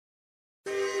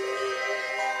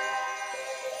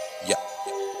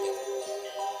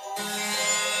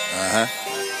Yeah.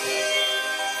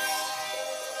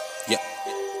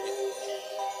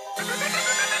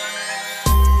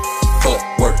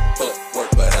 Fuck work,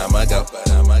 but I'ma go.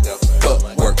 Fuck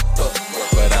work,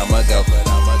 but I'ma go.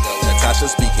 Natasha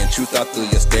speaking truth out through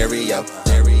your stereo.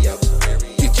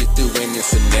 Get you through any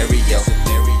scenario.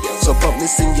 So bump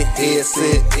this in your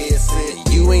headset.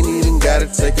 You ain't even gotta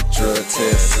take a drug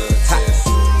test.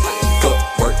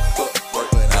 Fuck work,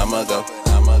 but I'ma go.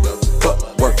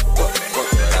 Fuck work, but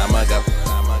I'ma go.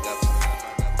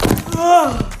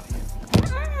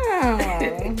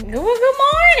 Good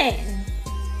morning.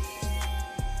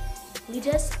 We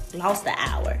just lost an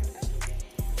hour.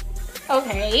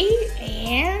 Okay,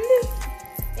 and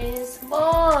it's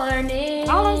morning.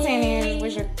 All I'm saying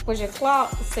is, was your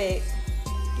clock set?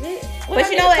 But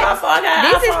you know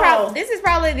what? This is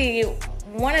probably the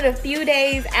one of the few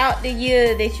days out the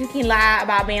year that you can lie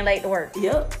about being late to work.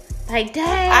 Yep. Like,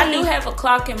 dang. I do have a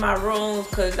clock in my room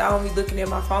because I don't be looking at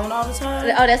my phone all the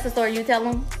time. Oh, that's the story you tell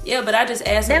them? Yeah, but I just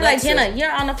asked They're Alexa. like, Jenna, you're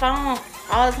on the phone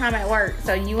all the time at work.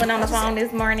 So you went on the phone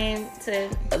this morning to...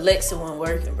 Alexa wasn't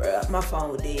working, bro. My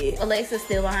phone was dead. Alexa's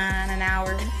still behind an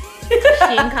hour. She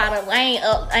ain't caught up. I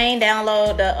ain't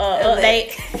download the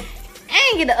update. I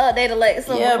ain't get the update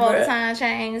Alexa before the time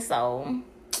change, so...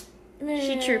 Man,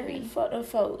 she trippy. Fuck them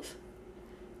folks.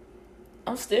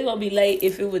 I'm still gonna be late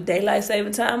if it was daylight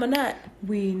saving time or not.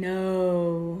 We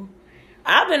know.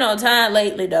 I've been on time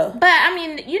lately though. But I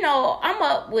mean, you know, I'm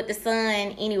up with the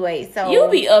sun anyway, so you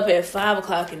be up at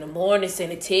 5:00 in the morning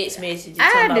sending text messages.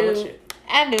 I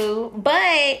do.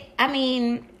 But I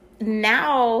mean,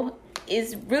 now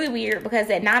it's really weird because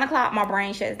at 9:00 my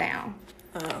brain shuts down.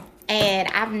 Oh. And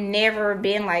I've never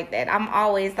been like that. I'm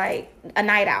always like a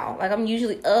night owl. Like I'm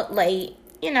usually up late.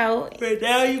 You know. But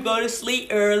now you go to sleep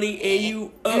early and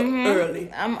you up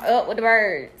early. I'm up with the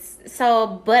birds.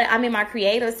 So, but I'm in my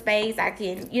creative space. I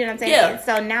can, you know what I'm saying? Yeah.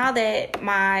 So now that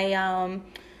my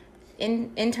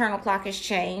internal clock has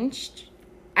changed,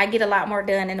 I get a lot more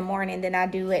done in the morning than I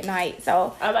do at night.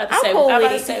 So I'm about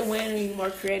to say when are you more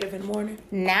creative in the morning?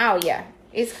 Now, yeah.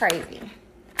 It's crazy.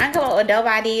 I can come up with dope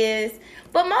ideas.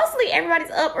 But mostly everybody's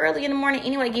up early in the morning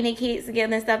anyway, getting their kids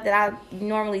together and stuff that I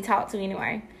normally talk to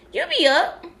anyway. You be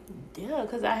up. Yeah,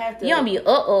 because I have to. You don't be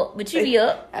up, but you be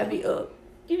up. I be up.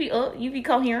 You be up. You be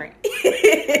coherent. You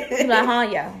be like, huh,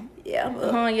 yeah. Yeah, I'm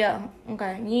up. Huh, yeah.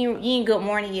 Okay. You ain't good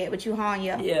morning yet, but you huh,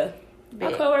 yeah. Yeah.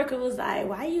 My coworker was like,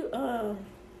 why you,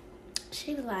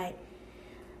 she was like,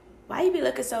 why you be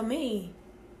looking so mean?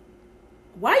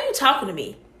 Why are you talking to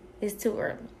me? It's too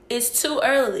early. It's too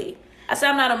early. I said,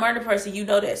 I'm not a murder person. You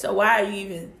know that. So why are you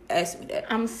even asking me that?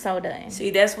 I'm so done. See,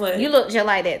 that's what. You look just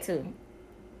like that, too.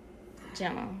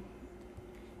 Jenna.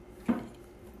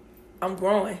 I'm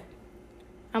growing.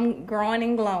 I'm growing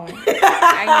and glowing.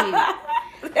 I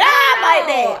like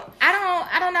that.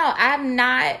 I don't know. I'm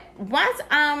not. Once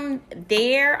I'm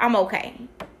there, I'm okay.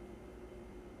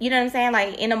 You know what I'm saying?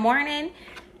 Like in the morning,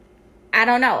 I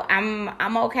don't know.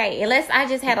 I'm okay. Unless I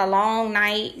just had a long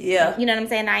night. Yeah. You know what I'm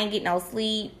saying? I ain't get no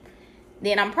sleep.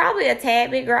 Then I'm probably a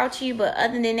tad bit grouchy. But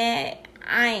other than that,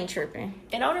 I ain't tripping.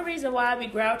 And the only reason why I be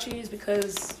grouchy is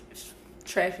because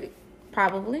traffic.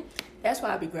 Probably. That's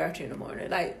why I be grouchy in the morning.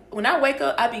 Like, when I wake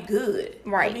up, I be good.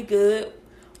 Right. I be good.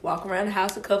 Walk around the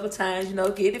house a couple times, you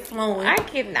know, get it flowing. I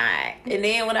cannot. And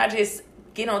then when I just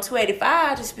get on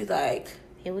 285, I just be like,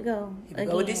 here we go. Here we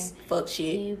go with this fuck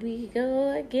shit. Here we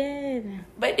go again.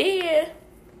 But then,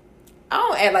 I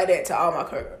don't act like that to all my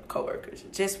coworkers.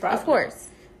 Just probably. Of course.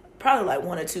 Probably like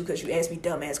one or two because you ask me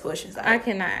dumbass questions. I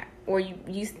cannot. Or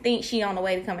you think she on the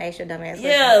way to come ask your dumbass questions.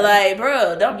 Yeah, like,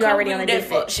 bro, don't you come already with on the that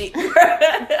defense. fuck shit.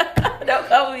 Don't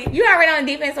come with me. You already on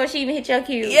the defense so she even hit your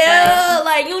cue. Yeah,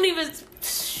 like you don't even.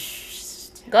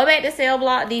 Go back to cell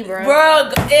block D, bro.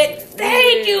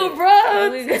 Thank you,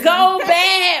 bro. Go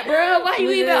back, bro. Why you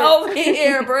even over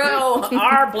here, bro?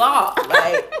 Our block,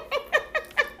 like,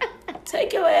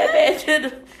 take your ass back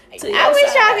to your I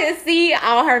wish side. y'all could see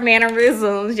all her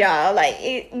mannerisms, y'all. Like,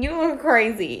 you were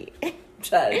crazy. I'm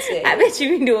trying to tell you. I bet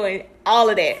you been doing all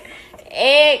of that.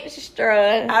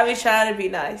 Extra. I be trying to be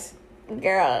nice.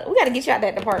 Girl, we got to get you out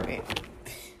that department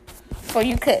before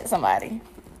you cut somebody.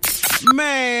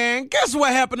 Man, guess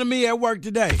what happened to me at work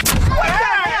today? What the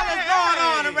hell is going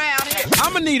on around here?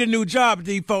 I'm gonna need a new job if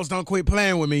these folks don't quit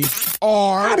playing with me.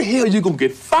 Or How the hell you gonna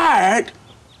get fired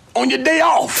on your day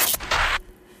off?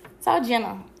 So,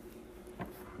 Jenna.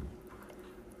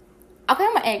 Okay,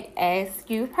 I'm going to ask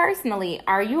you personally.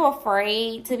 Are you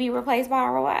afraid to be replaced by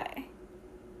a robot?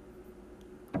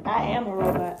 I am a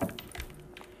robot.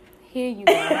 Here you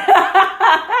go.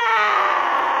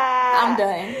 I'm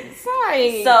done.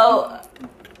 Sorry. So,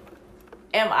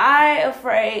 Am I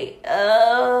afraid?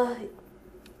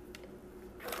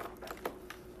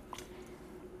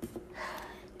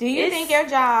 Do you think your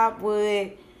job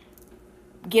would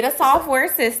get a software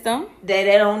system? They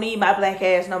don't need my black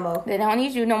ass no more They don't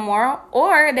need you no more.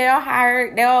 Or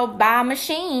they'll buy a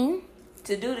machine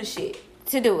to do the shit.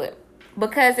 to do it.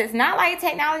 Because it's not like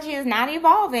technology is not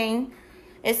evolving.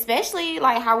 Especially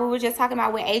like how we were just talking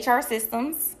about with HR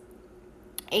systems.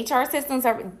 HR systems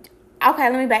are... Okay,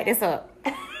 let me back this up.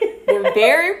 The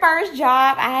very first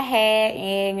job I had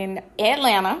in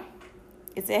Atlanta,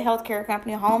 it's a healthcare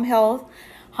company, home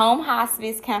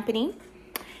hospice company.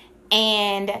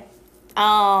 And when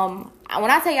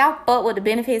I tell you I fucked with the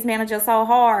benefits manager so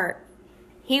hard,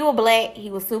 he was black, he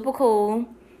was super cool.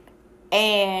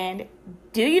 And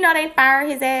do you know they fired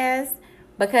his ass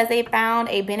because they found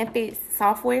a benefits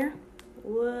software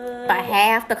What? by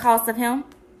half the cost of him?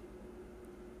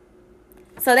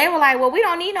 So they were like, well, we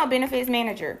don't need no benefits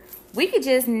manager. We could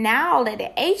just now let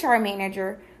the HR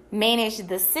manager manage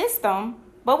the system,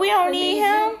 but we don't need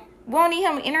him. We don't need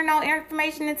him entering no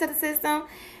information into the system.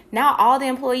 Now all the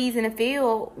employees in the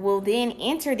field will then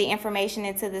enter the information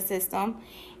into the system,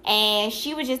 and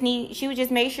she would just make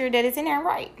sure that it's in there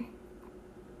right.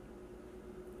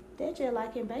 That's just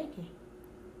like in banking.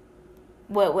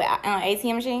 What with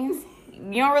ATM machines?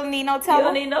 You don't really need no teller. You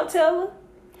don't need no teller.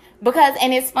 Because,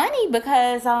 and it's funny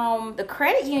because the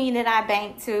credit union that I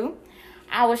banked to,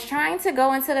 I was trying to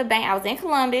go into the bank. I was in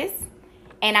Columbus,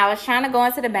 and I was trying to go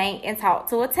into the bank and talk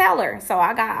to a teller. So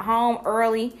I got home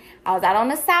early. I was out on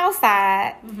the south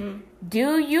side. Mm-hmm.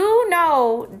 Do you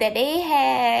know that they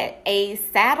had a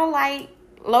satellite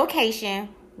location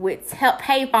with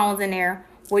pay phones in there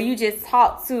where you just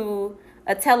talk to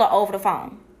a teller over the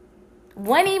phone?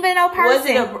 Wasn't even no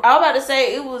person. I was about to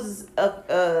say it was a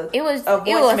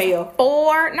voicemail.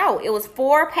 It was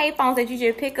 4 pay phones that you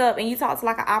just pick up and you talk to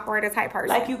like an operator type person.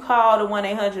 Like you call the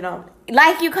 1-800 on.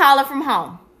 Like you call it from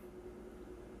home.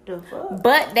 The fuck?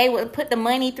 But they would put the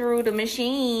money through the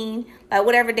machine, like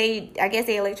whatever I guess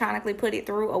they electronically put it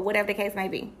through or whatever the case may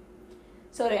be.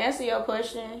 So to answer your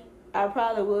question, I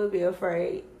probably would be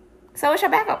afraid. So what's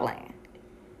your backup plan?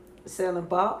 Selling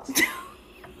box.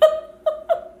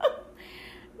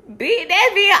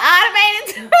 That's being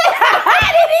automated.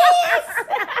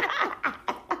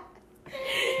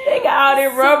 They got all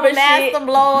this rubber shit. Master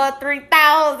Blower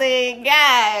 3000.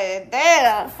 God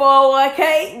damn.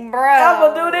 401k. Bruh. I'm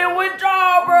going to do that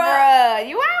withdrawal, Bruh,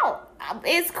 you out.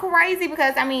 It's crazy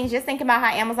because, I mean, just think about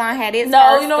how Amazon had its No,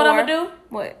 first you know what store. I'm going to do?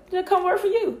 What? Just come work for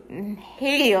you.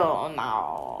 Hell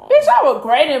no. Bitch, I'm a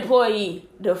great employee.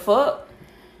 The fuck?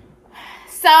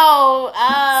 So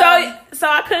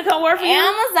I couldn't come work for you?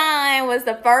 Amazon was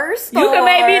the first store. You can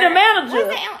make me the manager.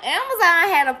 Amazon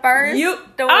had a first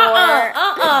store.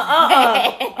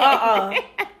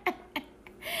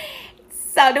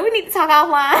 So do we need to talk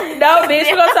offline? No, bitch,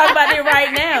 we're gonna talk about it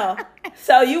right now.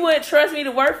 So you wouldn't trust me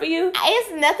to work for you?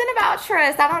 It's nothing about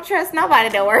trust. I don't trust nobody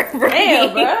that works for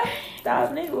Damn, me. bro.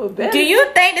 Dog nigga was better. Do you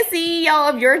think the CEO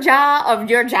of your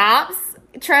jobs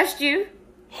trust you?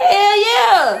 Hell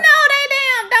yeah. No, they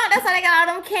damn don't. That's why they got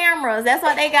all them cameras. That's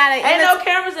why they got Ain't no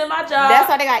cameras in my job. That's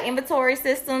why they got inventory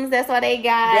systems. That's why they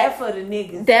got. That for the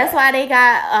niggas. That's why they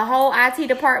got a whole IT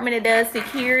department that does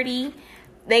security.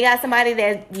 They got somebody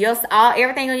that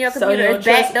everything on your computer is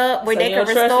backed up where they can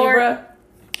restore.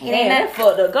 Damn, that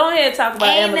fucked up. Go ahead and talk about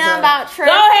Ain't Amazon. Nothing about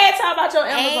trust. Go ahead and talk about your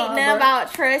Amazon, Ain't nothing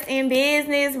about trust in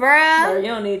business, bruh. Bro, you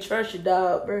don't need to trust your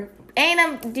dog, bro.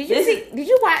 Did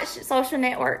you watch Social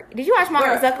Network? Did you watch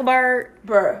Mark Zuckerberg?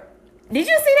 Bruh. Did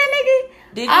you see that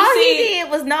nigga? All he did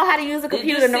was know how to use a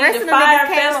computer. And the rest of the niggas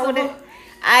came up with it.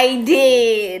 I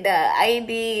did.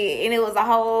 And it was a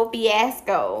whole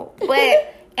fiasco.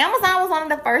 But Amazon was one of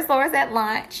the first stores at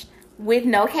launch with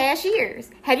no cashiers.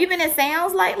 Have you been in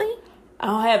Sam's lately? I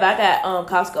don't have. I got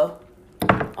Costco.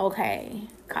 Okay.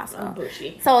 Costco.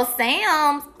 Bullshit. So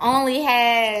Sam's only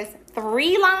has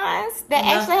 3 lines that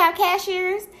actually have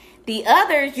cashiers. The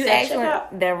others, the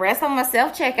rest of them are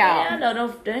self-checkout. Yeah, I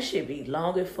know that shit be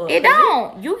long as fuck. It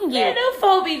don't. You can get... them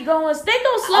folk be going... They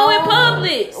go slow in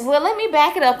Publix. Well, let me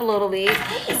back it up a little bit.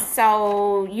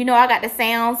 So, I got the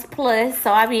Sam's Plus.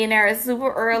 So, I be in there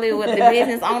super early with the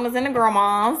business owners and the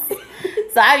grandmas.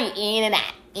 So, I be in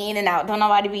and out. Don't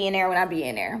nobody be in there when I be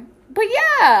in there. But,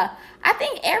 yeah, I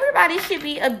think everybody should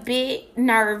be a bit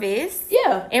nervous.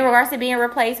 Yeah. In regards to being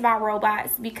replaced by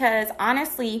robots. Because,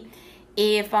 honestly...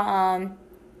 If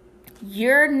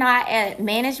you're not at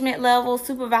management level,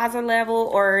 supervisor level,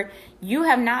 or you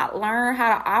have not learned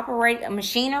how to operate a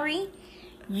machinery,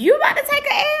 you about to take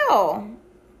an L.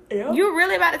 Yeah. You're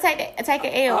really about to take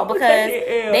an L because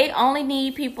they only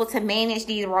need people to manage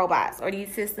these robots or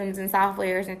these systems and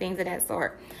softwares and things of that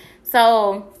sort.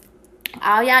 So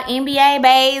all y'all NBA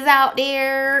bays out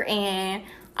there and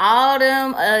all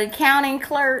them accounting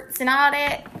clerks and all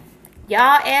that, y'all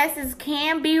asses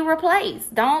can be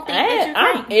replaced. Don't think that you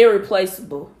can't. I'm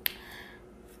irreplaceable.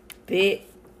 Bitch.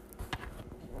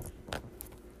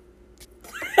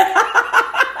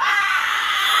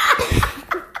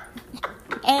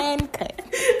 And cut.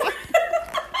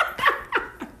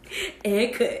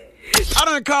 And cut. I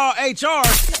done called HR,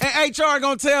 and HR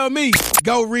gonna tell me,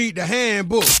 go read the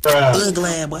handbook. Ugh,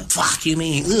 lad, boy. Fuck you,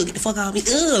 mean. Ugh, get the fuck out of me.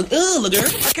 Ugh, girl.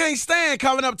 I can't stand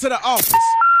coming up to the office.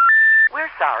 We're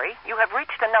sorry. You have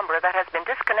reached a number that has been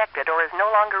disconnected or is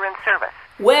no longer in service.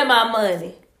 Where my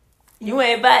money? You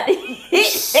ain't about to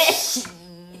hit that.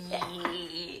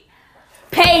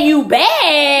 Pay you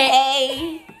back.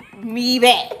 Pay me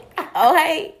back.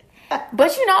 Okay?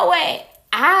 But you know what?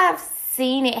 I've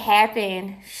seen it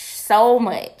happen so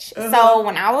much. So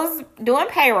when I was doing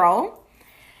payroll,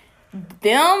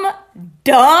 them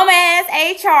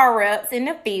dumbass HR reps in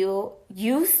the field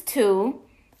used to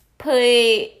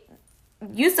flip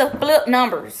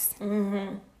numbers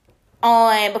on,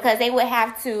 because they would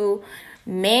have to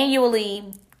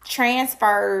manually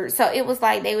transfer. So it was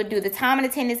like they would do the time and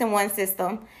attendance in one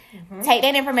system, take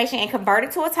that information and convert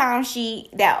it to a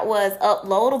timesheet that was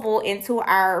uploadable into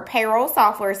our payroll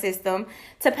software system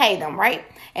to pay them, right?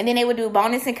 And then they would do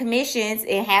bonus and commissions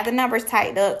and have the numbers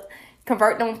typed up,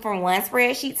 convert them from one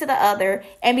spreadsheet to the other,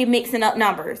 and be mixing up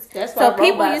numbers. That's why so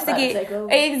people robots used to get take over.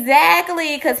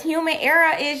 exactly, because human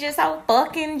error is just so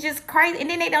fucking just crazy, and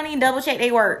then they don't even double check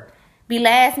their work. Be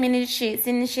last minute shit,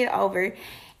 sending shit over,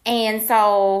 and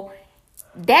so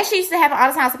that shit used to happen all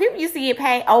the time. So people used to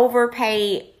get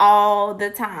overpaid all the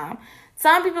time.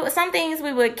 Some things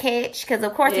we would catch, because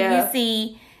of course if you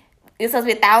see it's supposed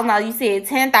to be $1,000, you said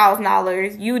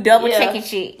 $10,000, you double checking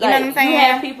shit. You know what I'm saying? You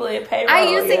have people in payroll. I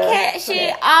used to catch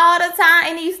shit all the time,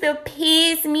 and it used to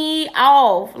piss me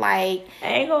off. Like, I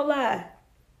ain't gonna lie,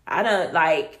 I done,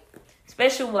 like,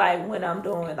 especially like when I'm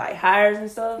doing like hires and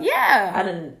stuff. yeah, I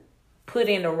done put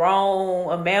in the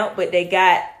wrong amount, but they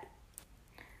got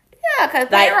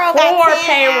because like payroll core got 10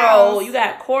 payroll. hours. You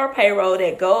got core payroll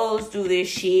that goes through this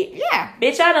shit. Yeah.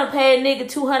 Bitch, I done paid a nigga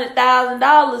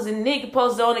 $200,000 and nigga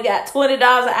supposed to only got $20 an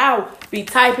hour. Be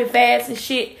typing fast and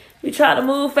shit. Be trying to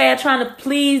move fast, trying to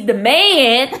please the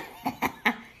man.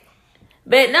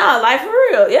 But no, like for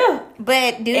real, yeah.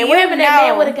 But do And you whatever know? that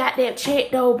man would have got that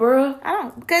check though, bro. I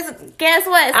don't, because guess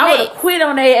what? It's I would have next. quit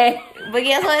on their ass. But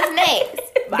guess what's next?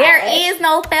 My There ass. is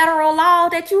no federal law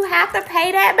that you have to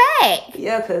pay that back.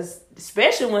 Yeah, because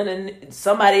especially when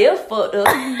somebody else fucked up.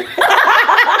 Be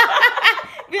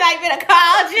like, better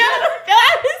call Jim.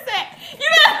 You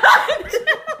better call Jim.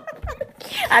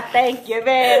 I think you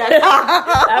better call.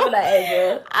 I be like, hey,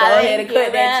 bro, go ahead and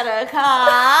cut that. better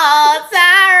call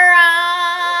Tyrone.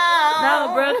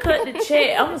 No, bro, cut the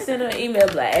check. I'm gonna send her an email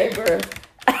like, hey, bro.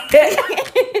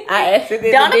 I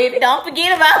accidentally did it. Don't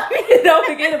forget about me. Don't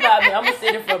forget about me. I'm gonna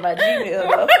send it from my Gmail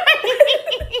though.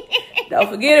 Don't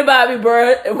forget about me,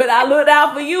 bro. When I looked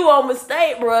out for you on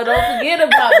mistake, bro. Don't forget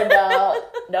about me, dog.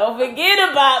 Don't forget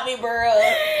about me, bro.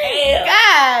 Damn.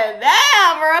 God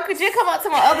damn, bro. Could you come up to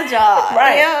my other job?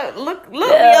 Right. Yeah, look me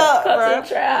up, come bro. to the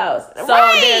trials. So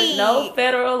Right. there's no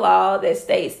federal law that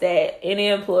states that any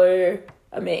employee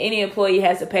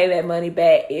has to pay that money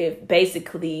back if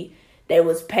basically they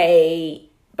was paid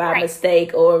by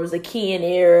mistake, or it was a key in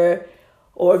error,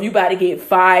 or if you about to get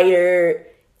fired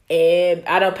and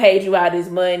I done paid you out this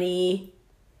money.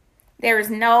 There is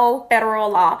no federal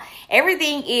law.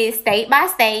 Everything is state by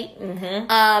state.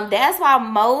 That's why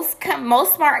most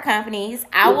smart companies,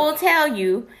 I will tell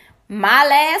you, my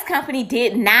last company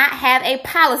did not have a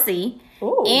policy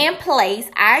in place.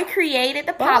 I created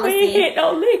the policy. We ain't hit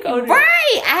no lick on it.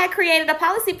 Right. I had created a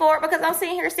policy for it because I'm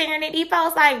sitting here staring at these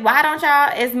folks like, why don't y'all,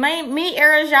 as many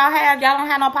errors y'all don't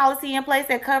have no policy in place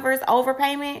that covers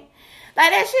overpayment?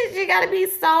 Like, that shit just gotta be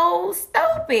so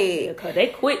stupid. Because they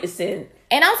quit to send.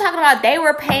 And I'm talking about they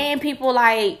were paying people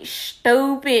like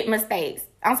stupid mistakes.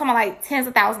 I'm talking about like tens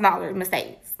of $1,000s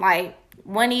mistakes. Like,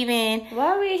 wasn't even.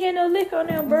 Why we ain't hit no lick on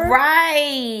them, bro?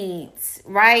 Right.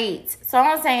 So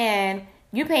I'm saying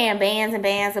you paying bands and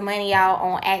bands of money out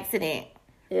on accident.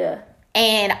 Yeah.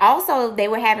 And also they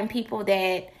were having people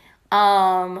that,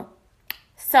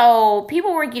 so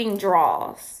people were getting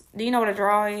draws. Do you know what a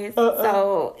draw is?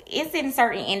 So it's in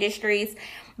certain industries,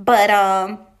 but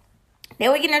they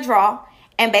were getting a draw,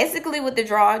 and basically with the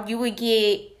draw, you would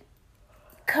get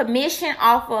commission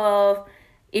off of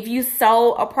if you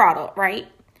sold a product, right?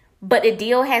 but the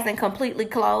deal hasn't completely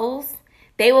closed,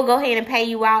 they will go ahead and pay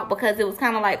you out because it was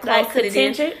kind of like close to the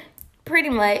deal. Pretty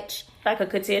much. Like a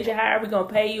contingent hire, we're going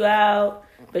to pay you out,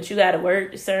 but you got to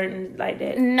work certain like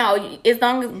that. No, as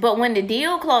long as, but when the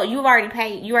deal closed, you already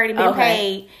been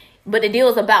paid, but the deal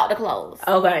is about to close.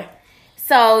 Okay.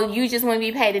 So you just want to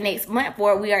be paid the next month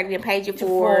for it. We already paid you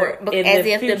for as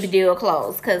if the deal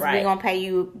closed, because we're going to pay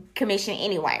you commission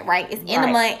anyway, right? It's in the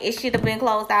month. It should have been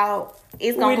closed out.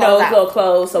 It's going to close out. We know it's going to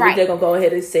close, so we're just going to go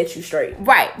ahead and set you straight.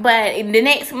 Right. But the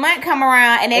next month come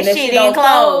around and that shit didn't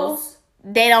close.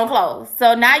 They don't close.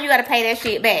 So now you got to pay that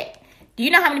shit back. Do you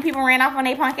know how many people ran off on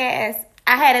their punk ass?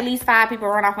 I had at least 5 people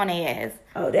run off on their ass.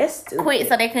 Oh, that's stupid. Quit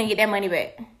so they couldn't get their money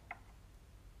back.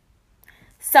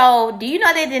 So, do you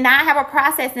know they did not have a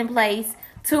process in place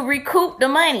to recoup the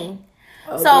money?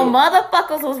 So,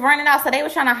 motherfuckers was running off. So, they were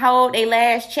trying to hold their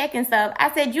last check and stuff.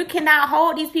 I said, you cannot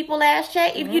hold these people last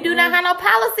check if you do not have no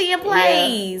policy in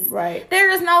place. Yeah, right.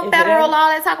 There is no federal law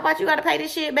that talk about you got to pay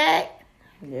this shit back.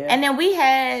 Yeah. And then we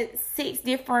had 6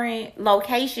 different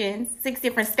locations, 6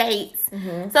 different states. So,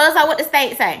 it's like, what the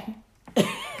state say?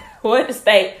 What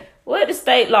the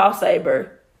state law say, bro?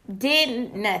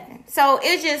 Did nothing. So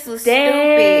it just was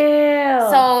stupid.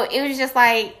 So it was just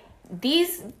like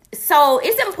these. So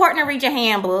it's important to read your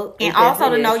handbook and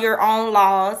also to know your own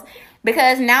laws,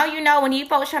 because now you know when you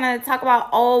folks trying to talk about,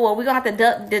 oh well, we're gonna have to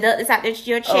deduct this out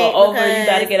your check. You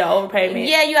gotta get an overpayment.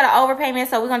 Yeah, you got an overpayment,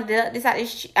 so we're gonna deduct this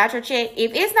out your check.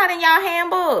 If it's not in y'all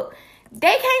handbook, they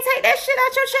can't take that shit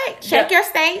out your check. Check your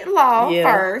state law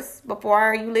first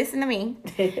before you listen to me.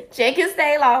 Check your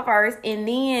state law first, and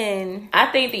then... I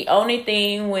think the only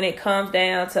thing when it comes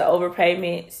down to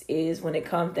overpayments is when it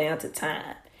comes down to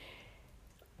time.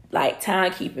 Like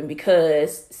timekeeping,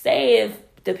 because say if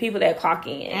the people that clock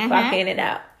in and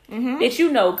out, that you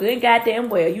know good and goddamn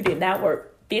well you did not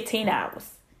work 15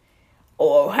 hours.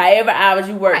 Or however hours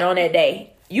you worked on that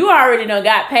day. You already done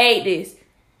got paid this.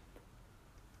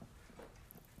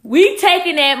 We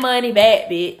taking that money back,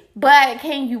 bitch. But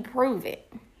can you prove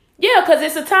it? Yeah, because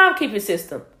it's a timekeeping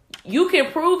system. You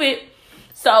can prove it.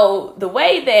 So the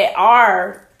way that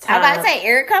our time... I'm about to say,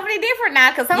 every company different now,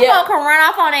 because some people can run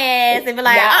off on their ass and be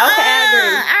like,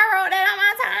 I wrote that on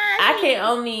my time. I can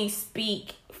only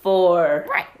speak for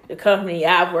the company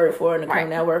I've worked for and the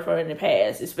company I worked for in the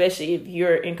past, especially if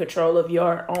you're in control of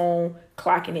your own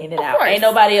clocking in and out. Course. Ain't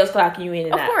nobody else clocking you in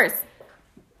and out. Of course.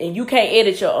 And you can't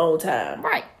edit your own time.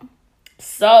 Right.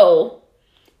 So,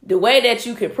 the way that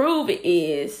you can prove it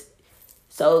is,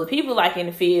 so the people like in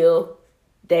the field,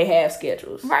 they have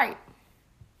schedules. Right.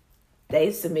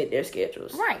 They submit their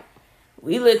schedules. Right.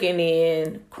 We looking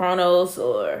in Chronos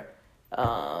or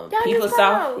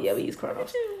PeopleSoft. Yeah, we use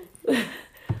Chronos.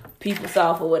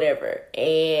 PeopleSoft or whatever.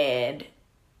 And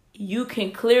you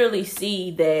can clearly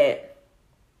see that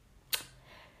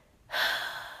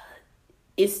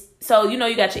it's... So, you know,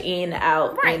 you got your in and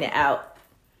out, in and out.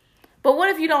 But what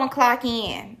if you don't clock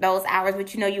in those hours,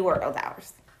 but you know you work those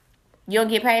hours? You don't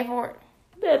get paid for it?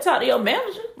 You better talk to your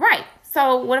manager. Right.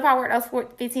 So, what if I work those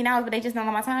 15 hours, but they just not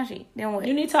on my time sheet? Then what?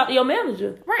 You need to talk to your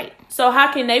manager. Right. So,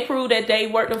 how can they prove that they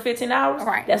worked those 15 hours?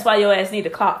 Right. That's why your ass need to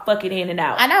clock fucking in and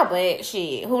out. I know, but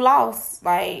shit, who lost?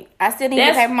 Like, I still need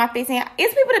to pay for my 15 hours.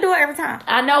 It's people that do it every time.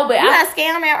 I know, but you got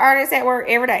scam artists at work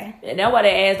every day. And that's why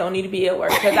their ass don't need to be at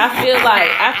work. Because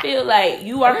I feel like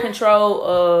you are control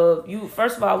of you.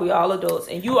 First of all, we all adults,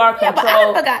 and you are control. Yeah,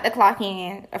 but I forgot to clock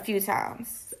in a few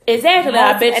times. Exactly.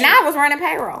 And I was running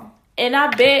payroll. And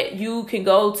I bet you can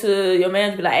go to your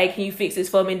manager and be like, hey, can you fix this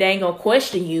for me? They ain't going to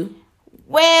question you.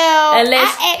 Well,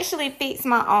 I actually fixed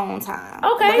my own time.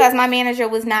 Okay. Because my manager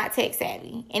was not tech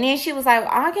savvy. And then she was like,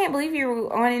 I can't believe you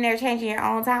were on in there changing your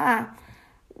own time.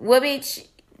 Well, bitch,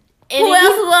 who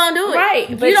else is going to do it?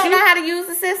 Right. But you don't know how to use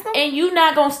the system? And you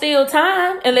not going to steal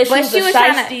time unless she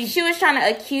was trying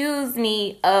to accuse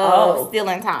me of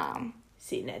stealing time.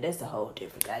 See, now that's a whole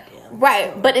different goddamn.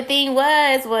 Right, but the thing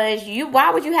was you.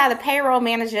 Why would you have the payroll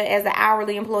manager as an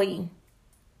hourly employee?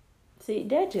 See,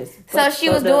 that just. So she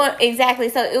was doing exactly.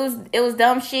 So it was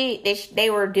dumb shit that they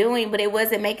were doing, but it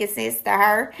wasn't making sense to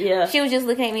her. Yeah, she was just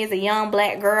looking at me as a young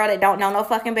black girl that don't know no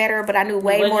fucking better, but I knew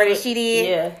way more than she did.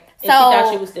 Yeah. And she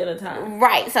thought she was still in time.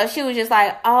 Right. So she was just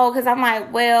like, oh, because I'm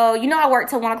like, well, you know, I worked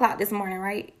till 1:00 this morning,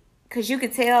 right? Because you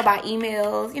could tell by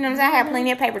emails, you know what I'm saying? I had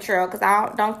plenty of paper trail because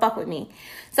I don't fuck with me.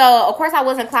 So, of course, I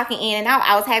wasn't clocking in and out.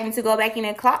 I was having to go back in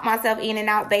and clock myself in and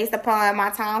out based upon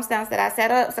my timestamps that I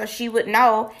set up. So, she would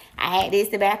know I had this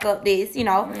to back up this, you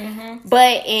know. Mm-hmm.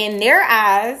 But in their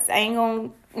eyes, I ain't going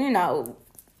to, you know,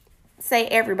 say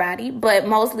everybody, but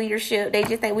most leadership, they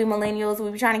just think we millennials, we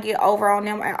be trying to get over on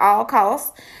them at all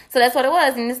costs. So that's what it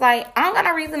was. And it's like, I don't got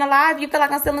no reason to lie. If you feel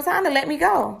like I'm still in time, to let me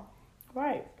go.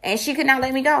 Right. And she could not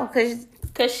let me go because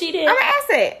she did. I'm an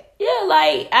asset. Yeah,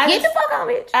 like Get the fuck on,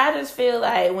 bitch. I just feel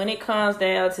like when it comes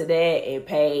down to that and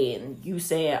pay and you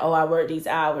saying, oh, I work these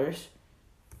hours,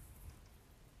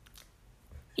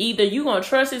 either you gonna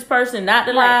trust this person not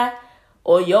to lie,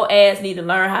 or your ass need to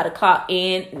learn how to clock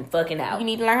in and fucking out. You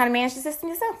need to learn how to manage the system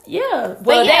yourself. Yeah.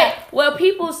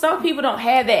 Some people don't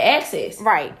have that access.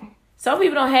 Right. Some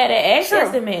people don't have that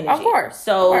access to manage Of course.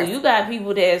 So you got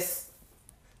people that's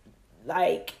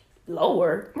like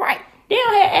lower. Right. They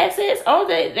don't have access. Oh,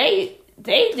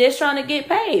 they just trying to get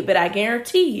paid. But I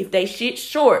guarantee if they shit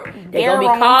short, they gonna be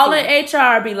calling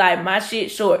HR, be like, my shit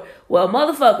short. Well,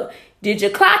 motherfucker, did you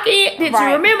clock in? Did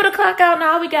you remember to clock out?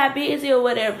 No, we got busy or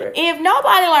whatever. If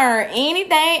nobody learned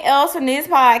anything else from this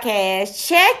podcast,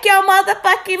 check your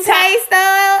motherfucking pay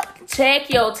stub. Check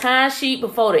your time sheet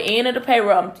before the end of the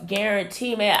payroll. I'm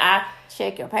guarantee, man.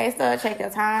 Check your pay stub. Check your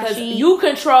time sheet. Because you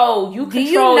control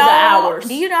the hours.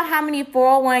 Do you know how many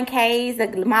 401ks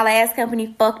that my last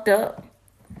company fucked up?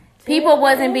 People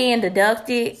wasn't being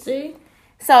deducted. See?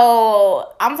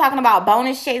 So I'm talking about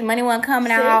bonus checks, money wasn't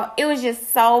coming out. It was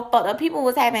just so fucked up. People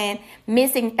was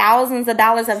missing thousands of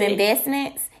dollars of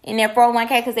investments in their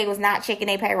 401k because they was not checking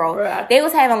their payroll. Right. They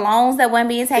was having loans that wasn't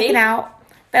being taken out.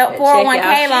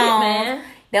 401k loans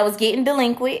that was getting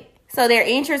delinquent. So their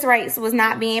interest rates was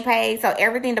not being paid. So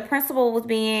everything, the principal was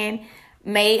being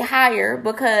made higher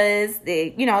because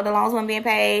the loans weren't being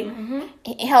paid.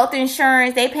 Mm-hmm. Health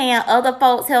insurance, they paying other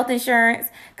folks health insurance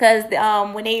because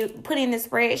when they put in the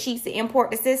spreadsheets to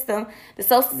import the system, the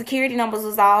social security numbers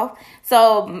was off.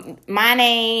 So my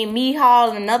name, me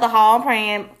Hall, and another Hall,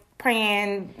 I'm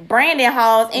praying Brandon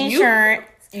Hall's insurance.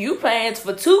 You paying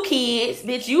for 2 kids,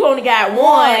 bitch. You only got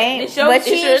one. But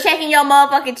you ain't checking your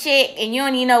motherfucking check, and you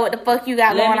don't even know what the fuck you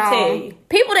got going on. Tell you.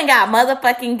 People done got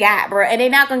motherfucking bro, and they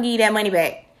not gonna give you that money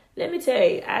back. Let me tell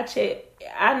you,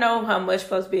 I know how much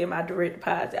supposed to be in my direct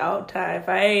deposit all the time. If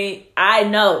I ain't, I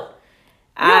know.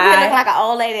 You look like an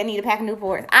old lady that need a pack of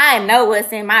Newports. I know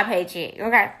what's in my paycheck.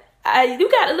 Okay. You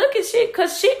gotta look at shit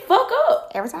because shit fuck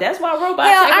up every time. That's why robots.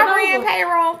 Hell, I ran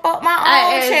payroll for my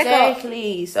own check up.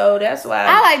 Exactly. So that's why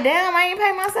I like. Damn, I ain't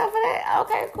pay myself for that.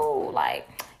 Okay, cool. Like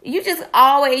you just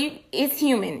always. It's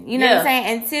human. You know what I'm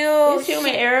saying? Until it's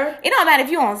human error. It don't matter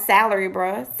if you on salary,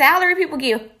 bro. Salary people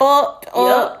get fucked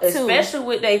up too. Especially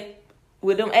with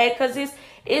them because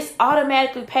it's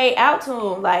automatically paid out to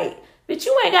them. Like, but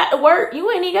you ain't got to work.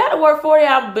 You ain't even got to work 40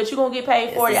 hours, but you gonna get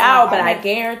paid 40 hours. But I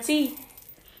guarantee.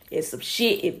 It's some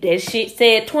shit. If that shit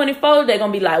said 24, they're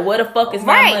gonna be like, "What the fuck is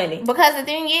my money?" Because the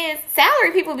thing is,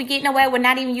 salary people be getting away with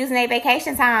not even using their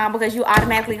vacation time because you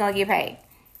automatically gonna get paid.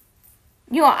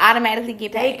 You gonna automatically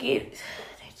get paid.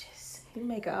 You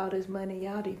make all this money,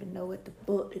 y'all don't even know what the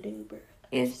fuck to do, bro.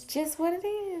 It's just what it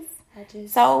is.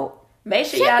 So make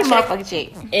sure check y'all your motherfucking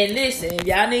check. And listen, if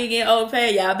y'all need to get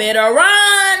overpaid, y'all better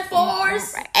run,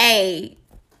 force. Hey,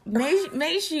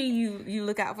 make sure you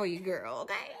look out for your girl,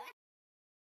 okay?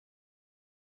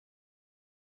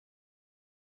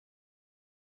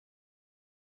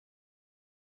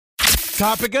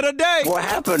 Topic of the day. What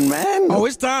happened, man? Oh,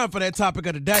 it's time for that topic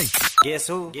of the day. Guess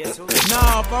who?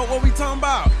 Nah, fuck, what we talking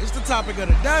about? It's the topic of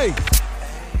the day.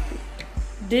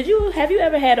 Have you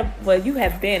ever had you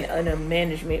have been in a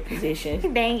management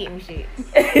position? They ain't getting shit.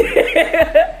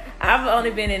 I've only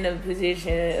been in a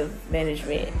position of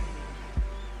management.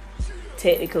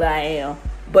 Technically I am,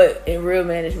 but in real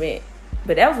management.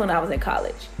 But that was when I was in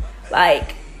college.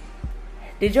 Like,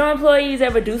 did your employees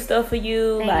ever do stuff for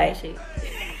you? They like, shit.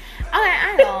 I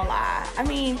ain't gonna lie. I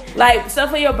mean, like stuff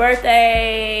for your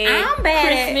birthday,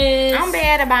 Christmas. I'm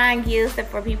bad at buying gifts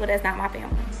for people that's not my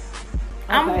family. Okay.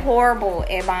 I'm horrible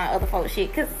at buying other folks shit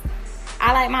because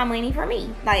I like my money for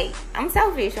me. Like, I'm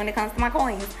selfish when it comes to my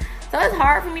coins, so it's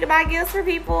hard for me to buy gifts for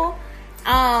people.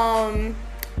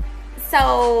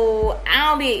 So I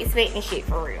don't be expecting shit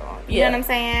for real. You know what I'm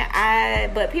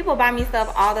saying? But people buy me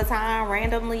stuff all the time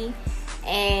randomly,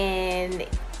 and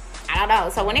I don't know.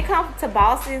 So when it comes to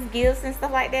bosses, gifts, and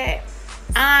stuff like that,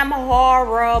 I'm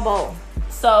horrible.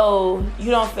 So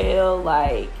you don't feel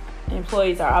like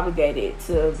employees are obligated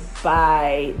to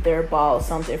buy their boss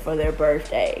something for their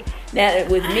birthday? Now,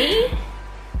 with me,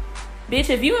 bitch,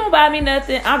 if you don't buy me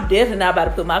nothing, I'm definitely not about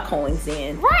to put my coins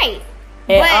in. Right.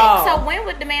 So when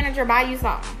would the manager buy you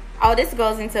something? Oh, this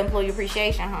goes into employee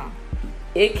appreciation, huh?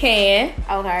 It can.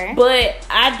 Okay. But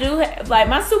I do have, like,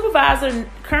 my supervisor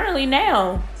currently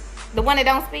now, The one that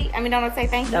don't speak? I mean, don't say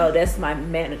thank you? No, that's my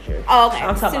manager. Oh, okay.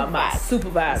 I'm talking about my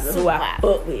supervisor who I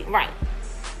fuck with. Right.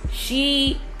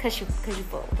 She... Cause you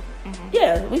fuck with her.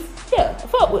 Mm-hmm. I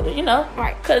fuck with her, you know?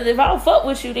 Right. Cause if I don't fuck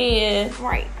with you, then...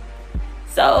 Right.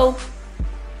 So,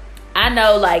 I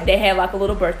know, like, they have, like, a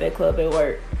little birthday club at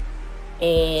work.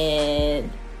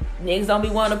 And niggas don't be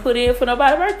wanting to put in for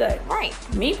nobody's birthday. Right.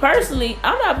 Me, personally,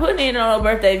 I'm not putting in on no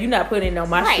birthday if you're not putting in on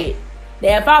my right. shit.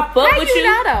 Now, if I fuck How with you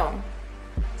know, though?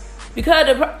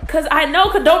 Because I know,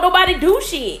 because don't nobody do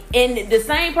shit. And the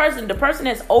same person, the person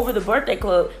that's over the birthday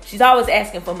club, she's always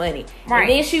asking for money. Right. And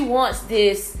then she wants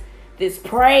this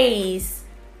praise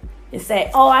and say,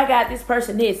 oh, I got this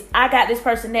person this, I got this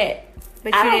person that.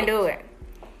 But you didn't do it.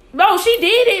 No, she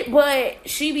did it, but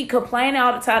she be complaining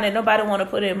all the time that nobody want to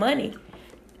put in money.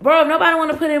 Bro, if nobody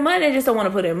want to put in money, they just don't want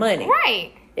to put in money.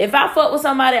 Right. If I fuck with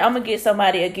somebody, I'm going to get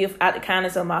somebody a gift out the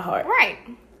kindness of my heart. Right.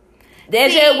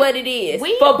 That's just what it is.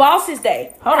 For Bosses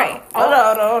Day. Hold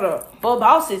on. For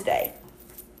Bosses Day.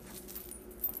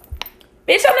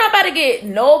 Bitch, I'm not about to get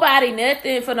nobody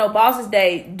nothing for no Bosses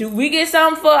Day. Do we get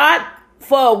something for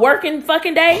a working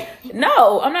fucking day?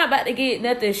 No, I'm not about to get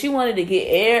nothing. She wanted to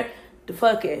get the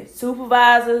fucking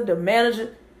supervisor, the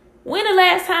manager. When the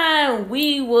last time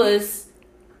we was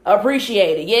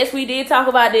appreciated? Yes, we did talk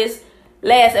about this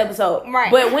last episode.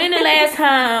 Right. But when the last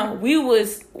time we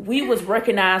was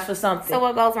recognized for something? So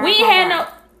what goes around? We ain't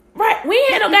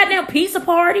had no goddamn pizza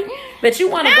party. But you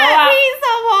want to go out? Pizza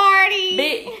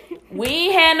party. We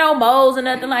ain't had no moles or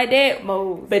nothing like that.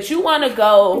 Moles. But you want to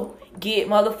go get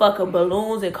motherfucking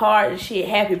balloons and cards and shit.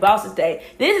 Happy Bosses Day.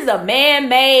 This is a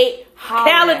man-made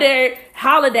calendar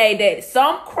holiday that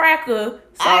some cracker,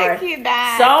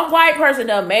 some white person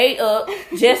done made up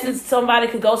just so somebody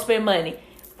could go spend money.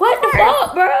 What the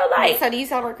fuck, bro? Like, so do you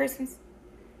celebrate Christmas?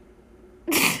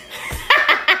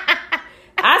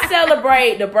 I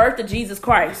celebrate the birth of Jesus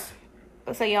Christ.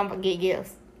 So you don't get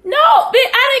gifts? No, bitch,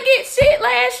 I didn't get shit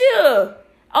last year.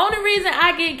 Only reason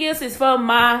I get gifts is for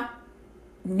my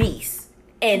niece.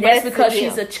 And that's because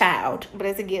she's a child. But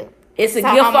it's a gift. It's a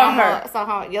gift for her.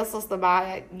 So your sister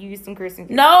buy you some Christmas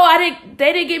gifts? No,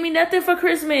 they didn't give me nothing for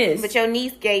Christmas. But your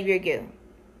niece gave you a gift?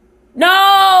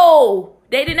 No!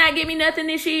 They did not give me nothing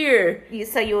this year.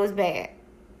 So you was bad.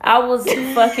 I was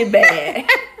fucking bad.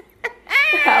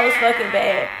 I was fucking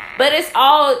bad. But it's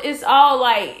all these.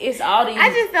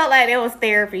 I just felt like it was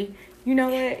therapy. You know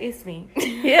what? It's me.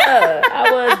 Yeah,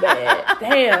 I was bad.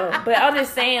 Damn. But I'm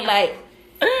just saying, like,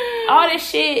 all this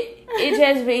shit, it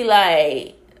just be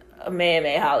like a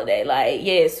man-made holiday. Like,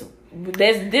 yes,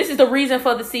 this is the reason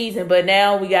for the season, but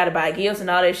now we gotta buy gifts and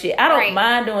all that shit. I don't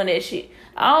mind doing that shit.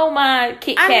 I don't mind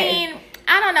Kit Kat. I mean,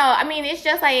 I don't know. I mean, it's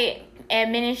just like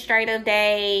administrative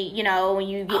day, you know, when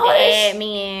you get the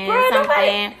admin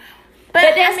something.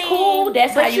 But that's cool.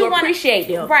 That's how you appreciate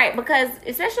them. Right, because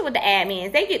especially with the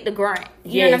admins, they get the grunt.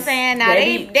 You know what I'm saying? Now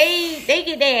they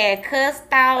get their ass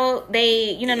cussed out.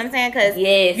 You know what I'm saying? Because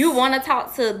you want to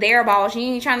talk to their boss. You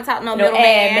ain't trying to talk to no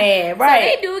middleman. Right. So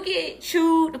they do get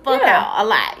chewed the fuck out a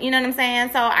lot. You know what I'm saying?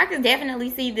 So I can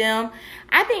definitely see them.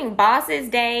 I think Bosses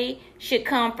Day should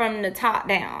come from the top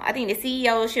down. I think the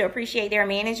CEOs should appreciate their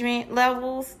management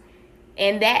levels.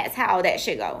 And that's how that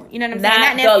should go. You know what I'm saying?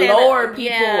 Not necessarily the lower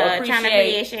people appreciate. Trying to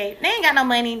appreciate. They ain't got no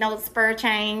money, no spur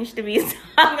change to be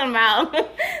talking about.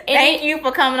 Thank you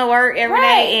for coming to work every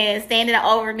day and standing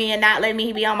over me and not letting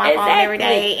me be on my phone every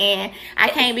day. And I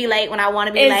can't be late when I want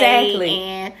to be late.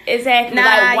 And Exactly. Nah,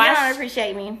 like, you don't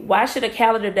appreciate me. Why should a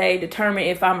calendar day determine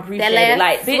if I'm appreciated?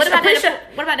 Like, bitch, what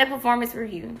about that performance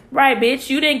review? Right, bitch.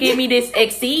 You didn't give me this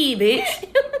exceed, bitch.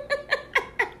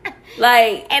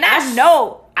 Like, and I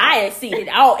know. I exceeded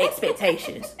all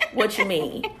expectations. What you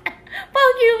mean? Fuck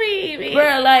you, baby.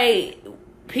 Bro, like,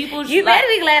 people... You better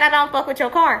be glad I don't fuck with your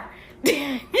car. So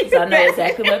I know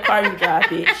exactly what car you drive,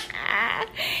 bitch.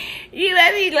 You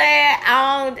better be glad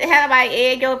I don't have nobody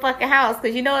egg your fucking house,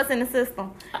 because you know it's in the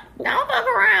system. Don't fuck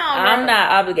around, bro. I'm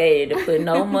not obligated to put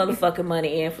no motherfucking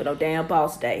money in for no damn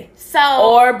boss day. So...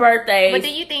 Or birthdays. But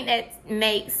do you think that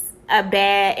makes a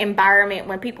bad environment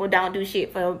when people don't do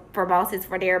shit for bosses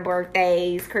for their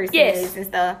birthdays, Christmas and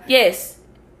stuff? Yes.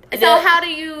 So how do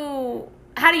you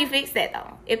fix that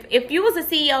though? If you was a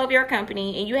CEO of your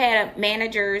company and you had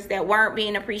managers that weren't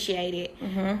being appreciated,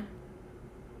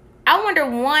 I wonder,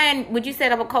 one, would you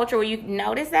set up a culture where you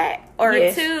notice that? Or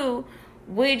two,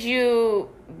 would you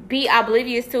be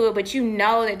oblivious to it, but you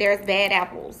know that there's bad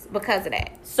apples because of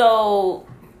that? So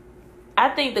I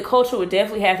think the culture would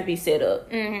definitely have to be set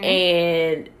up.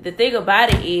 And the thing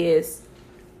about it is,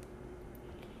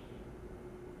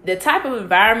 the type of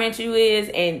environment you is,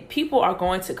 and people are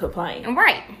going to complain.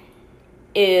 Right.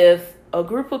 If a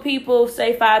group of people,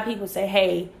 say 5 people, say,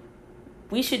 hey,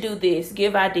 we should do this,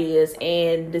 give ideas,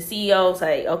 and the CEO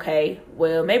say, okay,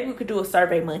 well, maybe we could do a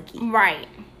Survey Monkey. Right.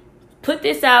 Put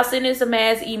this out, send us a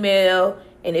mass email,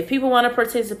 and if people want to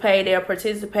participate, they'll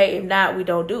participate. If not, we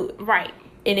don't do it. Right.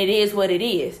 And it is what it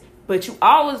is. But you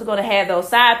always going to have those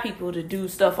side people to do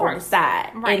stuff on the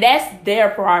side. Right. And that's their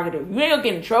prerogative. You ain't going to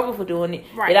get in trouble for doing it.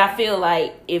 Right. But I feel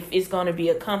like if it's going to be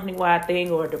a company-wide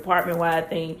thing or a department-wide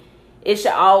thing, it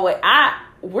should always...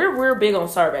 We're big on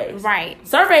surveys. Right.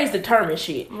 Surveys determine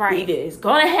shit. Right. Either it's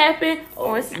going to happen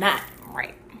or it's not.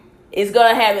 Right. It's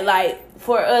going to happen. Like,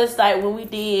 for us, like, when we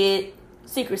did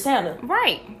Secret Santa.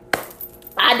 Right.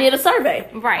 I did a survey.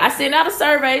 Right. I sent out a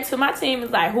survey to my team.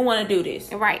 It's like, who want to do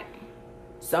this? Right.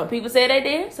 Some people said they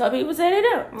did. Some people said they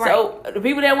don't. Right. So the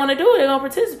people that want to do it, they're going to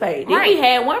participate. Then we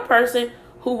had one person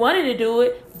who wanted to do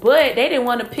it, but they didn't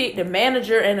want to pick the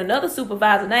manager and another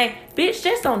supervisor name. Bitch,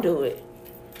 just don't do it.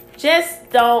 Just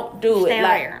don't do Stay it.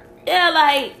 Like, aware. yeah,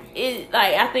 like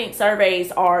I think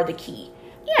surveys are the key.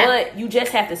 Yeah. But you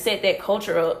just have to set that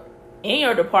culture up in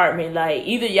your department. Like,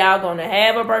 either y'all gonna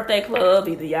have a birthday club,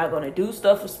 either y'all gonna do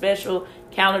stuff for special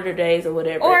calendar days or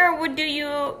whatever. Or would do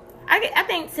you? I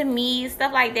think to me,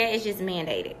 stuff like that is just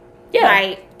mandated. Yeah.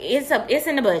 Like it's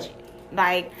in the budget.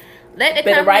 Like let the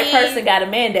but the right company- person got to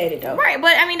mandate it though. Right,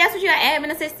 but I mean that's what you got admin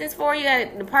assistants for. You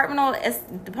got departmental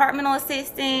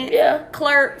assistant,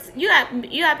 clerks. You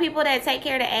got people that take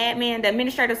care of the admin, the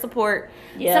administrative support.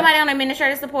 Yeah. Somebody on the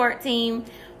administrative support team.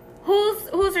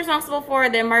 Who's responsible for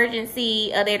the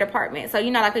emergency of their department? So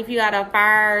you know, like if you got a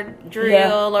fire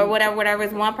drill or whatever,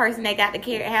 it's one person that got to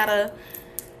care how to.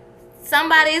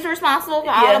 Somebody is responsible for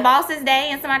all the boss's day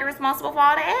and somebody responsible for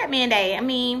all the admin day. I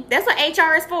mean, that's what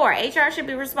HR is for. HR should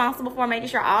be responsible for making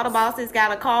sure all the bosses got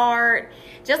a card.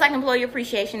 Just like employee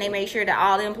appreciation, they make sure that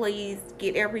all the employees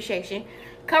get their appreciation.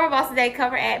 Cover boss's day,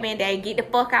 cover admin day. Get the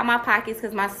fuck out my pockets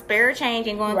because my spare change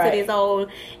ain't going to this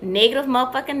old negative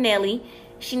motherfucking Nelly.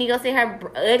 She need to go sit her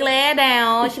ugly ass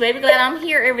down. She better be glad I'm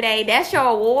here every day. That's your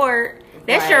award.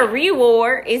 That's your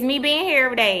reward. Is me being here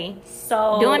every day.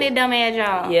 So doing it dumb ass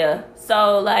job. Yeah.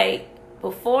 So like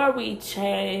before we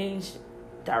changed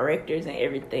directors and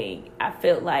everything, I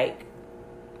felt like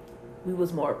we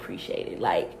was more appreciated.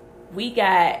 Like we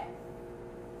got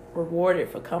rewarded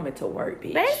for coming to work,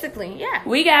 bitch. Basically, yeah.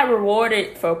 We got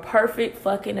rewarded for perfect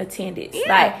fucking attendance.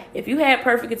 Yeah. Like if you had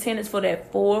perfect attendance for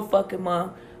that 4 fucking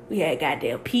month, we had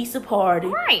goddamn pizza party.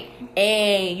 Right.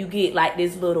 And you get like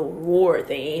this little reward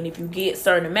thing. And if you get a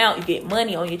certain amount, you get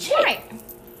money on your check. Right.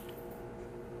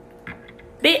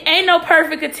 There ain't no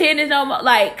perfect attendance no more.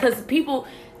 Like, cause people,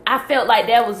 I felt like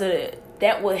that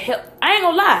would help. I ain't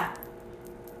gonna lie.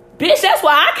 Bitch, that's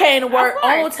why I came to work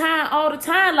on time, all the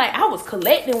time. Like, I was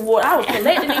collecting water. I was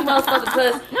collecting these motherfuckers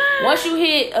because once you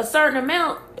hit a certain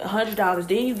amount, $100,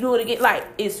 then you do it again. Like,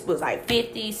 it was like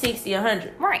 50, 60,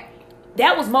 100. Right.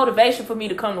 That was motivation for me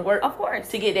to come to work. Of course.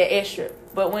 To get that extra.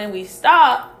 But when we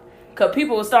stopped, because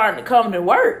people were starting to come to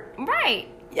work. Right.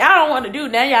 Y'all don't want to do.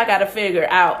 Now y'all got to figure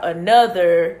out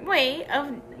another way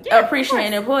of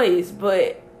appreciating employees.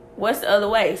 But what's the other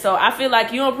way? So I feel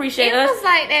like you don't appreciate us. It was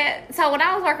like that. So when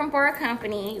I was working for a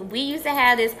company, we used to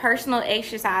have this personal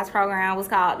exercise program. It was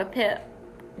called the PEP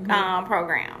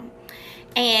program.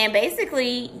 And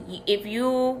basically, if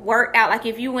you worked out, like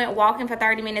if you went walking for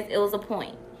 30 minutes, it was a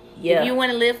point. Yeah. If you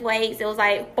went to lift weights, it was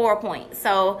like 4 points.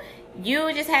 So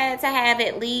you just had to have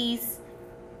at least,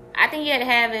 I think you had to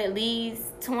have at least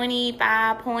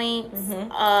 25 points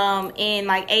in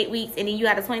like 8 weeks, and then you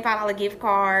had a $25 gift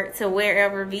card to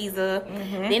wherever Visa.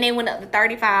 Then they went up to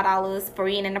 $35 for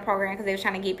being in the program because they were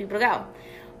trying to get people to go.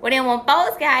 Well, then when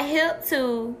folks got hip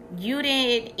to, you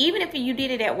did, even if you did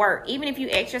it at work, even if you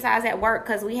exercise at work,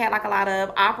 because we had like a lot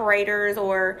of operators,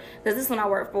 or because this one I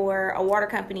worked for a water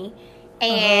company.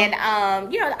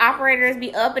 And, you know, the operators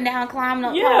be up and down, climbing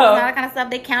up poles and all that kind of stuff.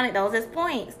 They counted those as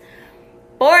points.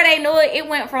 Before they knew it, it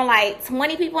went from like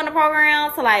 20 people in the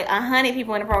program to like 100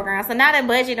 people in the program. So now the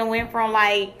budget went from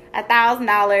like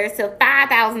 $1,000 to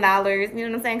 $5,000. You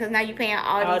know what I'm saying? Because now you're paying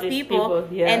all these people.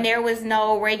 And there was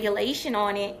no regulation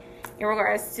on it in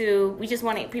regards to, we just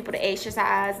wanted people to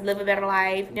exercise, live a better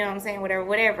life, you know what I'm saying,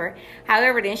 whatever.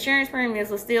 However, the insurance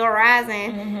premiums was still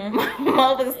rising.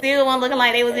 Motherfuckers still weren't looking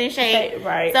like they was in shape.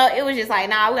 Right. So it was just like,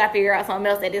 nah, we got to figure out something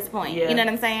else at this point. You know what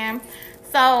I'm saying?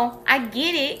 So I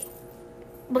get it,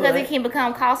 because it can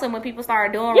become costly when people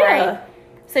start doing right.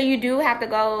 So you do have to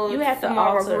go. You have to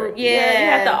alter. You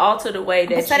have to alter the way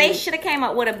that. So they should have came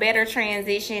up with a better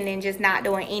transition than just not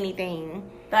doing anything.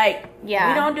 Like, we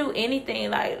don't do anything.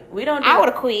 Like, we don't do... I would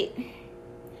have quit.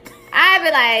 I'd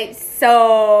be like,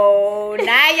 so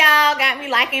now y'all got me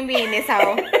liking being this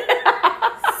hoe.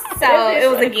 So it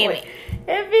was a gimmick.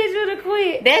 That bitch would have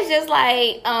quit. That's just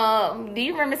like, do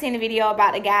you remember seeing the video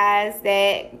about the guys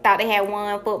that thought they had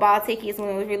won football tickets when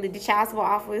it was really the child support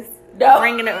office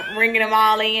bringing them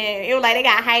all in? It was like they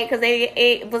got hyped because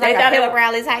it was like a pep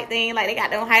rally type thing. Like they got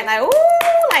them hyped, like, ooh,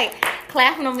 like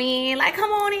clapping them in, like,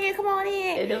 come on in.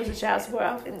 And it was a child support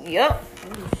office? Yep.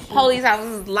 Police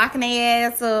officers locking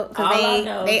their ass up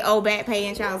because they owe back pay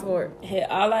and child support. Hey,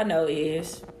 all I know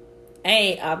is I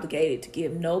ain't obligated to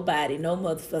give nobody no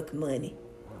motherfucking money.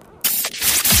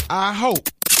 I hope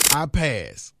I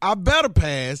pass. I better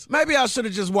pass. Maybe I should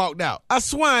have just walked out. I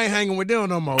swear I ain't hanging with them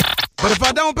no more. But if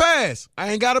I don't pass,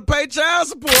 I ain't got to pay child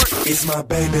support. It's my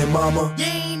baby mama.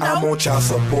 I'm on child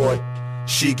support.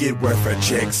 She get welfare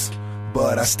checks,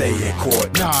 but I stay in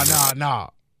court. Nah.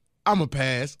 I'ma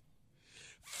pass.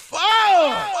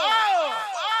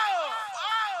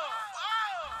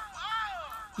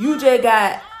 You just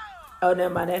got... Oh,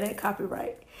 never mind. That ain't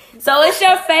copyright. So it's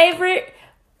your favorite...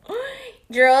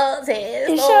 Drugs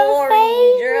and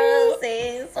stories.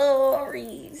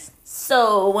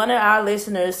 So one of our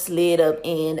listeners slid up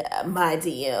in my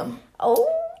DM.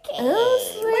 Okay.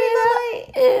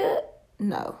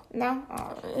 No. Oh.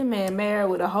 That man married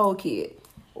with a whole kid.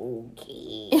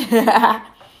 Okay.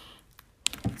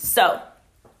 So.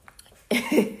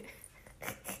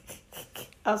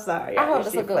 I'm sorry. I hope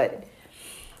it's a good one.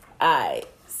 Alright.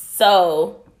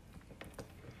 So.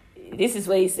 This is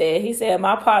what he said. He said,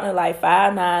 my partner like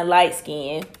 5'9", light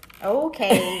skin.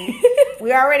 Okay.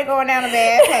 We already going down a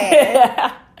bad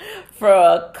path.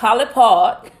 From College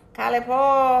Park.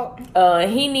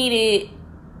 He needed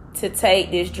to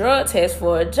take this drug test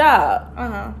for a job.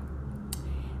 Uh-huh.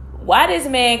 Why this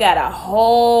man got a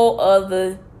whole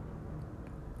another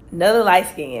light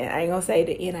skin? I ain't gonna say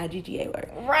the N-I-G-G-A word.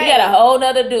 Right. He got a whole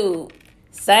nother dude.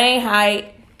 Same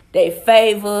height. They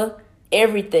favor.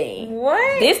 Everything.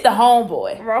 What? This the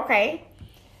homeboy. Okay.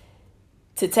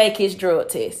 To take his drug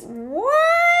test.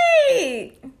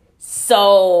 What?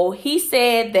 So he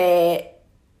said that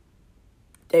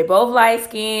they both light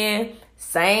skinned,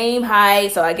 same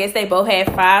height. So I guess they both had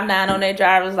 5'9" on their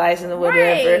driver's license or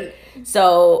whatever. Right.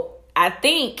 So I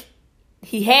think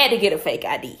he had to get a fake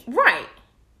ID. Right.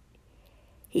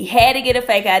 He had to get a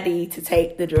fake ID to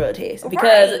take the drug test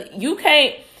because you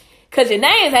can't. Because your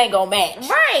names ain't going to match.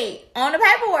 Right. On the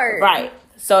paperwork. Right.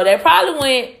 So they probably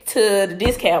went to the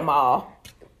discount mall.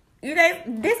 You guys,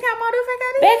 discount mall do fake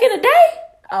ID? Back in the day?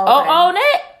 Oh, okay. On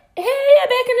that? Hell yeah,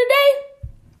 back in the day.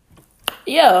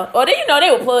 Yeah. Or then,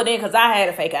 they were plugged in because I had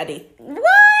a fake ID. What?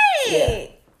 Yeah.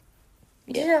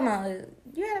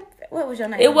 What was your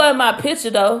name? It wasn't my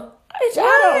picture, though. I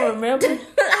don't remember. How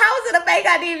was it a fake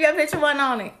ID if your picture wasn't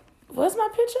on it? Was my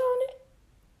picture on it?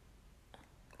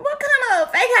 What kind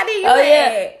of fake ID you had?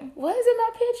 Yeah. Was it my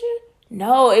picture?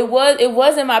 No, it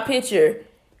wasn't my picture.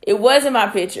 It wasn't my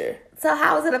picture. So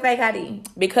how was it a fake ID?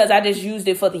 Because I just used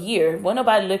it for the year. Wasn't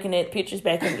nobody looking at pictures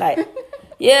back in it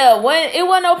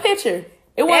wasn't no picture.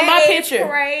 It wasn't my picture.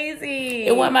 Crazy.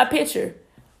 It wasn't my picture.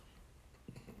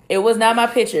 It was not my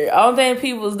picture. All thing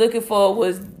people was looking for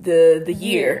was the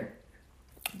year.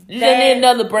 You just need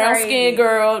another brown skinned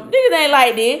girl. Niggas ain't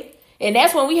like that. And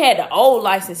that's when we had the old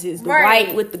licenses, the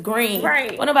white with the green.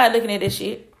 Right. Wasn't nobody looking at this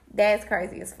shit. That's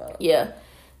crazy as fuck. Yeah.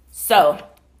 So,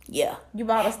 yeah. You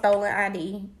bought a stolen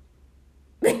ID.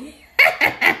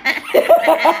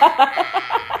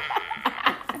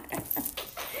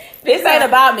 This ain't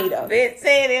about me, though. Bitch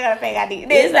said they got a fake ID.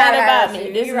 This not about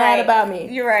me. This is not about me.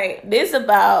 You're right. This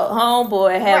about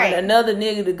homeboy having another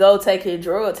nigga to go take his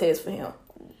drug test for him.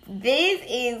 This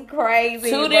is crazy.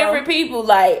 Two different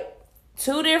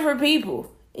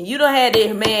people. And you done had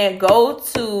this man go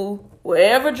to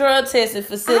wherever drug testing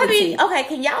facility. Okay,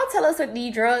 can y'all tell us what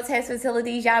these drug test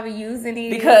facilities y'all be using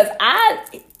these? Because I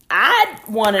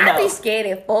want to know. I be scared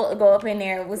if fuck to go up in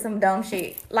there with some dumb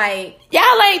shit. Like,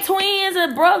 y'all ain't twins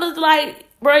and brothers. Like,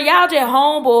 bro, y'all just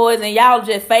homeboys and y'all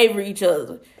just favor each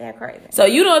other. That's crazy. So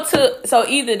you done took. So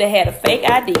either they had a fake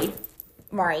ID,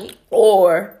 right,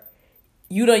 or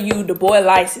you done used the boy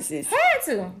licenses. Had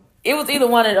to. It was either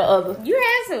one or the other. You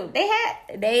had to. They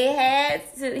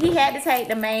had to. He had to take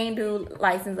the main dude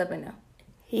license up in there.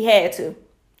 He had to.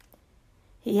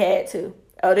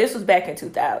 Oh, this was back in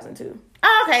 2002.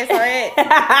 Oh, okay, so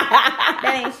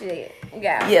that ain't shit.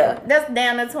 Yeah. That's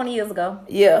down to 20 years ago.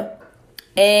 Yeah.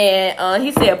 And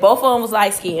he said both of them was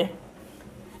light skinned.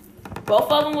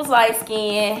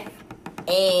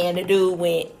 And the dude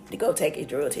went to go take his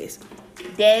drug test.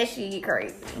 That shit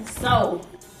crazy. So,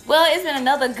 well, it's been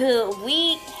another good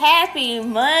week. Happy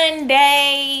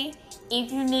Monday. If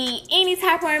you need any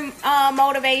type of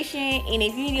motivation, and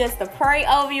if you need us to pray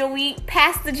over your week,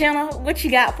 Pastor Jenna, what you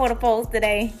got for the folks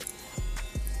today?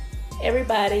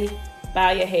 Everybody,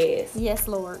 bow your heads. Yes,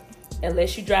 Lord.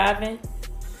 Unless you're driving,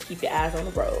 keep your eyes on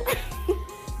the road.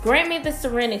 Grant me the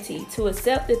serenity to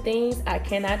accept the things I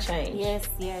cannot change. Yes,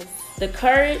 yes. The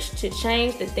courage to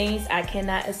change the things I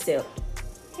cannot accept.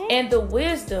 And the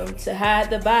wisdom to hide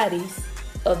the bodies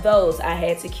of those I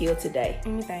had to kill today.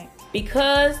 Okay.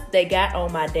 Because they got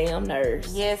on my damn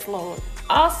nerves. Yes, Lord.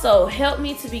 Also, help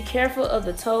me to be careful of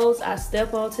the toes I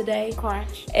step on today,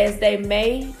 Crunch. as they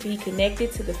may be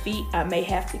connected to the feet I may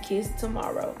have to kiss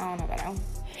tomorrow. I don't know about that.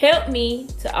 Help me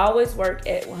to always work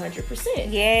at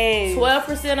 100%. Yes.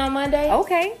 12% on Monday.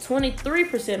 Okay.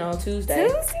 23% on Tuesday.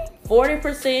 Tuesday?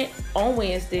 40% on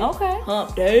Wednesday. Okay.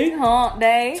 Hump day. Hump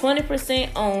day. 20%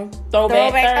 on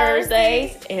Throwback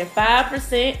Thursdays. And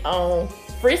 5% on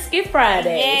Frisky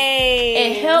Fridays. Yay.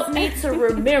 And help me to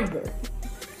remember.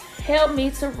 Help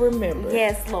me to remember.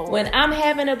 Yes, Lord. When I'm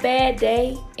having a bad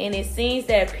day and it seems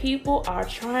that people are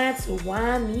trying to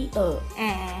wind me up,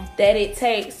 that it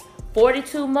takes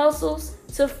 42 muscles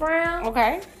to frown,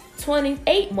 Okay.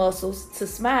 28 muscles to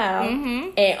smile,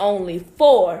 and only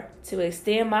 4 to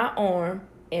extend my arm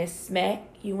and smack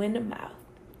you in the mouth.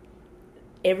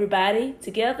 Everybody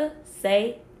together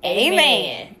say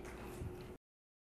amen.